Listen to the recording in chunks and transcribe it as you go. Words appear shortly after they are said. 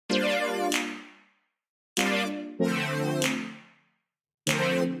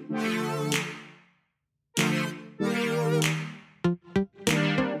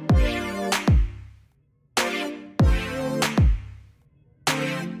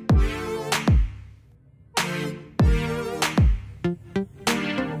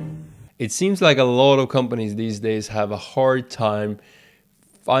It seems like a lot of companies these days have a hard time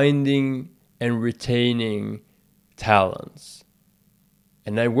finding and retaining talents.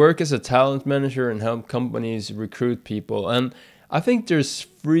 And I work as a talent manager and help companies recruit people. And I think there's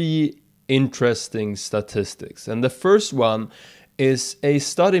 3 interesting statistics. And the first one is a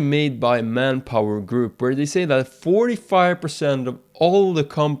study made by Manpower Group, where they say that 45% of all the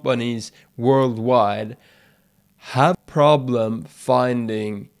companies worldwide have a problem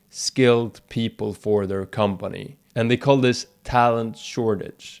finding skilled people for their company. And they call this talent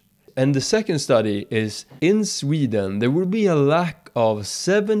shortage. And the second study is in Sweden, there will be a lack of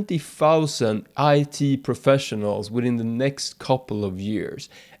 70,000 IT professionals within the next couple of years.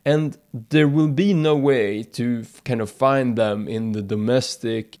 And there will be no way to kind of find them in the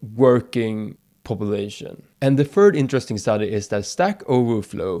domestic working population. And the third interesting study is that Stack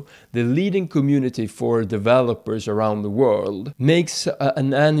Overflow, the leading community for developers around the world, makes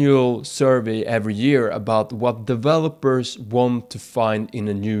an annual survey every year about what developers want to find in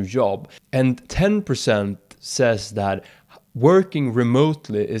a new job. And 10% says that working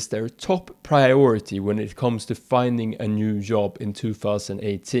remotely is their top priority when it comes to finding a new job in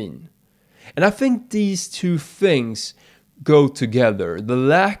 2018. And I think these 2 things go together. The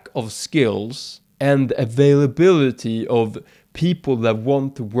lack of skills and the availability of people that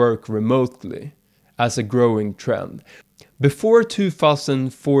want to work remotely as a growing trend. Before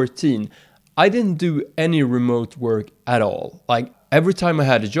 2014, I didn't do any remote work at all. Like every time I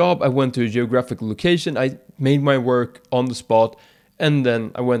had a job, I went to a geographic location, I made my work on the spot, and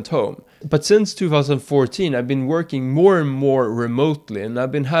then I went home. But since 2014, I've been working more and more remotely, and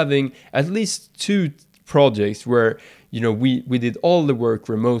I've been having at least 2 projects where we did all the work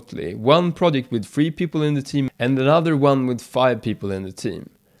remotely. One project with 3 people in the team and another one with 5 people in the team.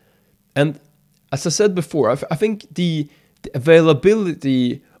 And as I said before, I think the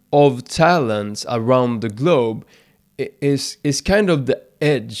availability of talents around the globe is kind of the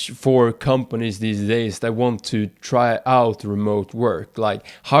edge for companies these days that want to try out remote work, like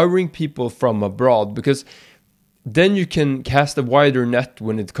hiring people from abroad, because then you can cast a wider net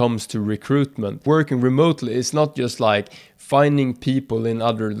when it comes to recruitment. Working remotely is not just like finding people in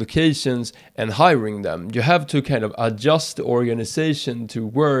other locations and hiring them. You have to kind of adjust the organization to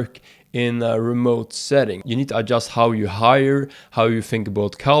work in a remote setting. You need to adjust how you hire, how you think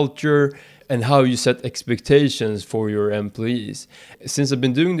about culture, and how you set expectations for your employees. Since I've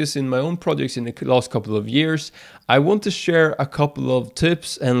been doing this in my own projects in the last couple of years, I want to share a couple of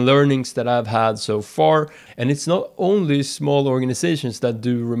tips and learnings that I've had so far. And it's not only small organizations that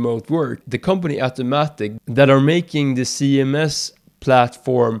do remote work. The company Automatic that are making the CMS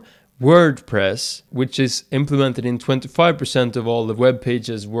platform WordPress, which is implemented in 25% of all the web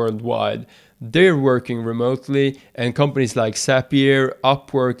pages worldwide, they're working remotely, and companies like Zapier,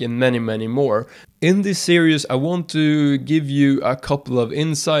 Upwork, and many, many more. In this series, I want to give you a couple of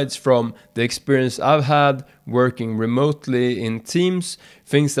insights from the experience I've had working remotely in teams,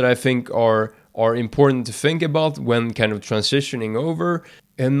 things that I think are important to think about when kind of transitioning over.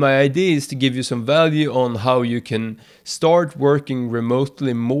 And my idea is to give you some value on how you can start working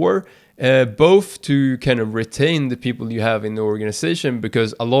remotely more, both to kind of retain the people you have in the organization,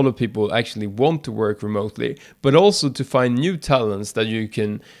 because a lot of people actually want to work remotely, but also to find new talents that you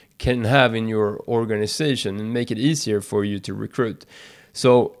can have in your organization and make it easier for you to recruit.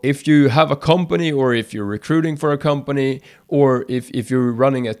 So if you have a company, or if you're recruiting for a company, or if you're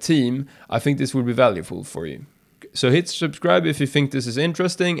running a team, I think this will be valuable for you. So hit subscribe if you think this is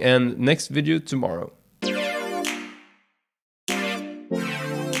interesting, and next video tomorrow.